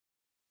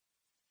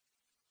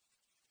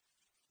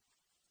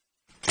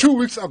2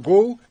 weeks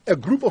ago, a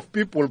group of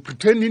people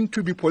pretending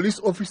to be police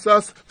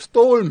officers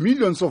stole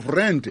millions of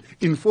rand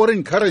in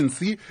foreign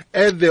currency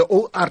at the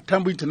OR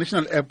Tambo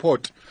International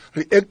Airport.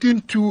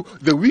 Reacting to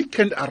the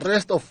weekend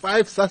arrest of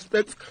 5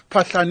 suspects,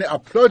 Phahlane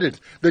applauded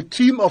the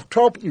team of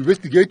top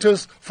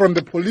investigators from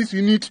the police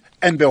unit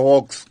and the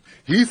Hawks.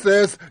 He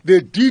says they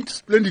did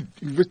splendid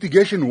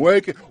investigation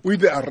work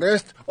with the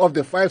arrest of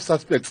the 5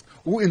 suspects,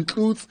 who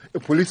includes a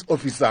police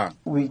officer.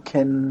 We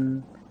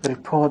can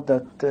report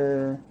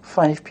that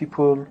 5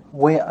 people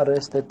were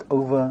arrested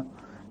over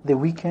the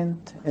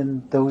weekend,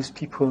 and those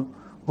people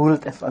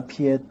would have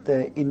appeared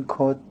in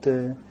court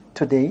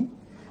today.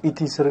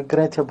 It is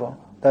regrettable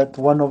that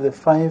one of the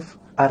 5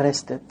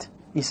 arrested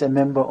is a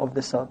member of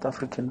the South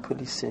African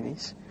Police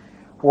Service.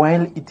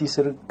 While it is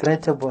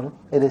regrettable,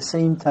 at the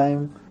same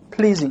time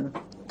pleasing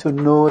to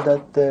know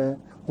that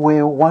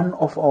where one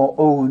of our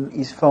own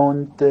is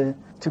found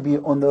to be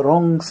on the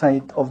wrong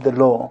side of the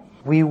law,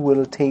 we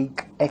will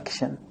take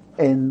action,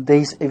 and there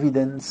is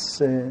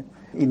evidence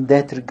in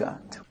that regard.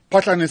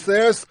 Phahlane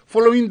says,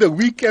 following the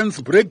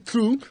weekend's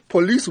breakthrough,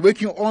 police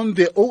working on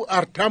the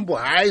OR Tambo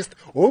heist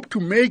hope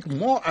to make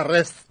more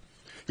arrests.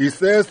 He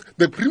says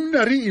the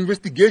preliminary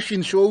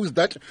investigation shows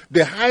that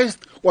the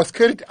heist was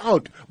carried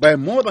out by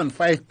more than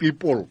 5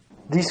 people.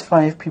 These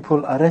 5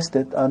 people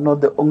arrested are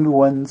not the only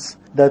ones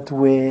that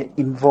were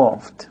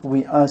involved.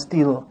 We are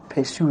still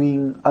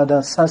pursuing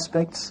other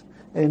suspects,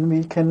 and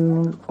we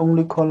can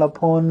only call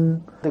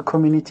upon the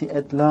community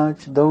at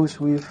large, those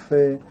with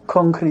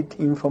concrete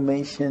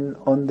information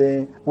on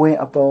the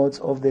whereabouts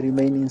of the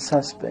remaining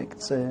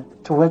suspects, to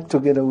work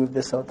together with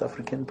the South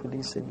African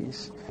Police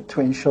Service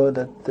to ensure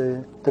that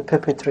the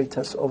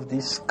perpetrators of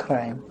this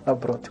crime are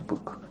brought to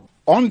book.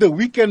 On the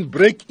weekend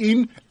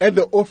break-in at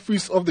the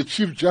office of the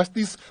Chief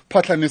Justice,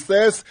 Phahlane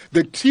says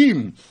the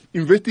team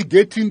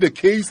investigating the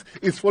case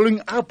is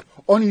following up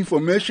on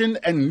information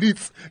and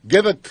leads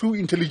gathered through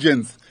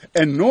intelligence,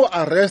 and no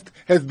arrest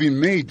has been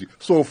made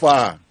so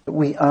far.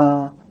 We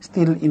are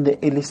still in the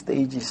early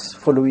stages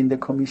following the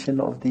commission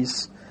of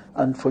this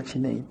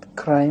unfortunate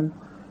crime,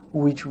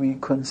 which we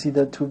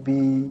consider to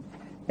be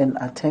an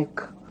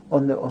attack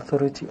on the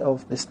authority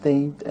of the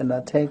state, an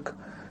attack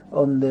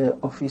on the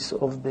office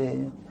of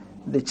the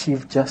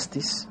Chief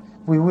Justice.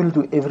 We will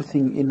do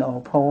everything in our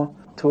power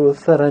to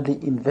thoroughly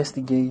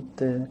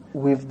investigate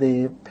with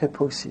the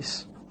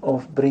purposes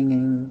of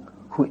bringing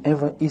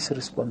whoever is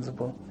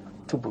responsible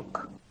to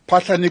book.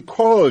 Phahlane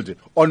called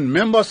on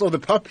members of the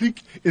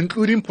public,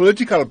 including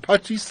political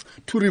parties,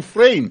 to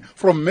refrain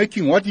from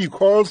making what he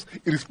calls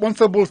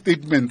irresponsible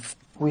statements.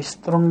 We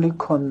strongly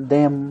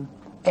condemn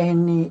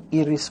any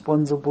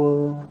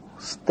irresponsible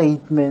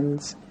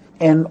statements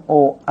and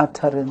or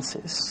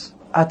utterances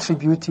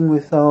attributing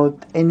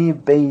without any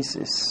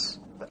basis.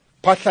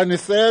 Phahlane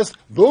says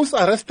those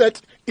arrested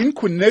in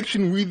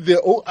connection with the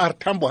OR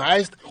Tambo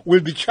heist will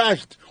be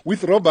charged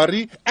with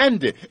robbery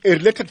and a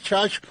related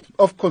charge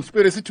of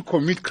conspiracy to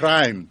commit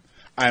crime.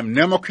 I am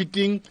Nemo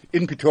Kitting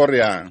in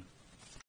Pretoria.